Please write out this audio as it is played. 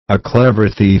a clever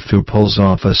thief who pulls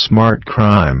off a smart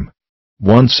crime.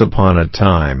 Once upon a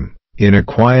time, in a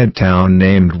quiet town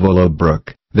named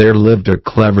Willowbrook, there lived a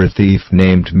clever thief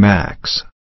named Max.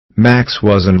 Max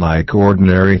wasn't like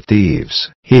ordinary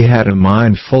thieves. He had a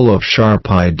mind full of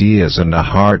sharp ideas and a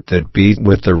heart that beat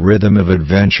with the rhythm of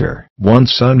adventure. One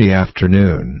sunny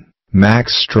afternoon,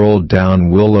 Max strolled down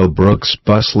Willowbrook's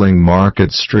bustling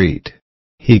market street.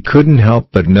 He couldn't help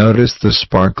but notice the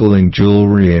sparkling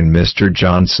jewelry in Mr.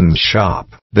 Johnson's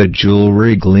shop. The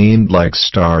jewelry gleamed like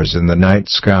stars in the night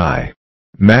sky.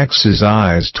 Max's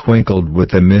eyes twinkled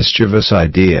with a mischievous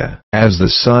idea. As the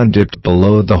sun dipped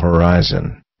below the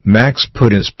horizon, Max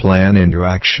put his plan into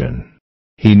action.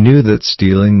 He knew that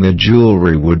stealing the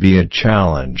jewelry would be a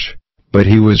challenge, but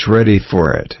he was ready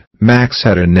for it. Max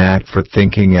had a knack for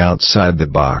thinking outside the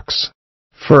box.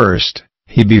 First,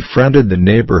 he befriended the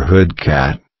neighborhood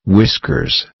cat,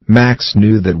 Whiskers. Max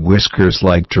knew that Whiskers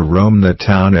liked to roam the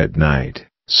town at night,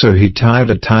 so he tied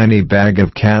a tiny bag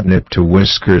of catnip to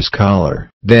Whiskers' collar.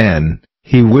 Then,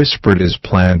 he whispered his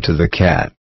plan to the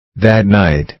cat. That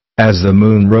night, as the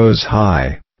moon rose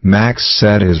high, Max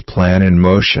set his plan in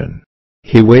motion.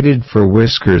 He waited for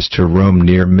Whiskers to roam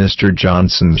near Mr.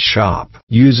 Johnson's shop.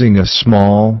 Using a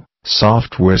small,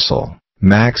 soft whistle,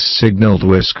 Max signaled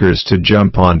Whiskers to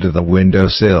jump onto the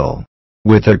windowsill.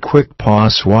 With a quick paw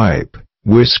swipe,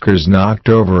 Whiskers knocked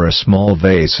over a small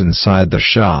vase inside the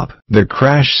shop. The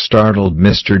crash startled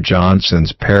Mr.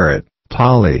 Johnson's parrot,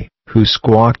 Polly, who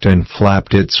squawked and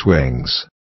flapped its wings.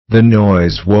 The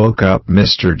noise woke up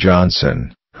Mr.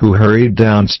 Johnson, who hurried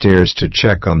downstairs to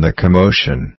check on the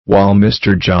commotion. While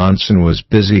Mr. Johnson was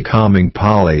busy calming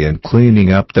Polly and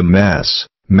cleaning up the mess,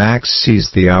 Max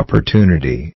seized the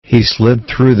opportunity. He slid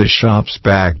through the shop's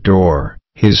back door,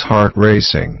 his heart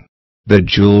racing. The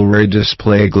jewelry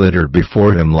display glittered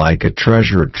before him like a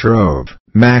treasure trove.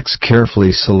 Max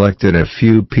carefully selected a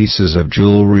few pieces of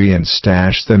jewelry and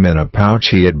stashed them in a pouch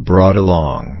he had brought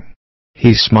along.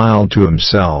 He smiled to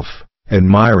himself,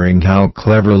 admiring how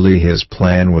cleverly his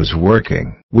plan was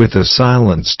working. With a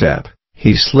silent step,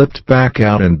 he slipped back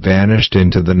out and vanished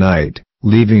into the night,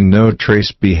 leaving no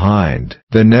trace behind.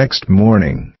 The next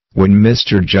morning, when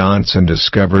Mr. Johnson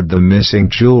discovered the missing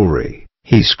jewelry,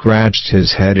 he scratched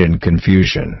his head in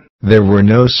confusion. There were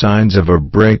no signs of a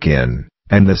break-in,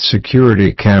 and the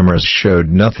security cameras showed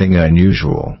nothing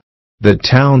unusual. The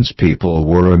townspeople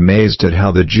were amazed at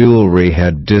how the jewelry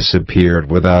had disappeared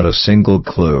without a single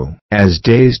clue. As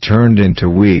days turned into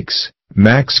weeks,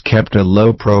 Max kept a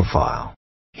low profile.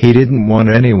 He didn't want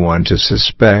anyone to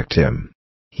suspect him.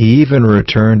 He even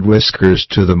returned Whiskers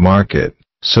to the market,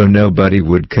 so nobody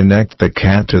would connect the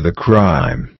cat to the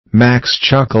crime. Max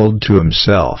chuckled to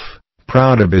himself,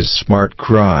 proud of his smart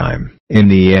crime. In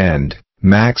the end,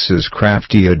 Max's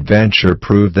crafty adventure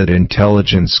proved that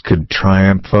intelligence could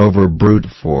triumph over brute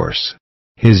force.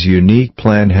 His unique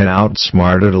plan had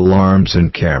outsmarted alarms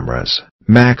and cameras.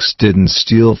 Max didn't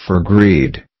steal for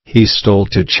greed, he stole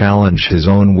to challenge his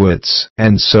own wits.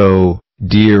 And so,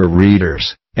 dear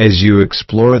readers, as you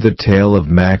explore the tale of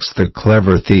Max the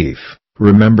Clever Thief,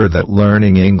 remember that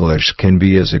learning English can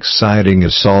be as exciting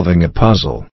as solving a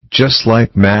puzzle. Just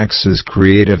like Max's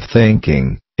creative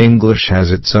thinking, English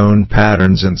has its own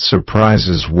patterns and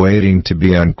surprises waiting to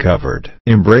be uncovered.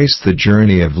 Embrace the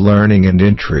journey of learning and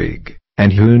intrigue,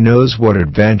 and who knows what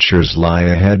adventures lie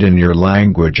ahead in your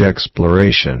language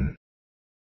exploration.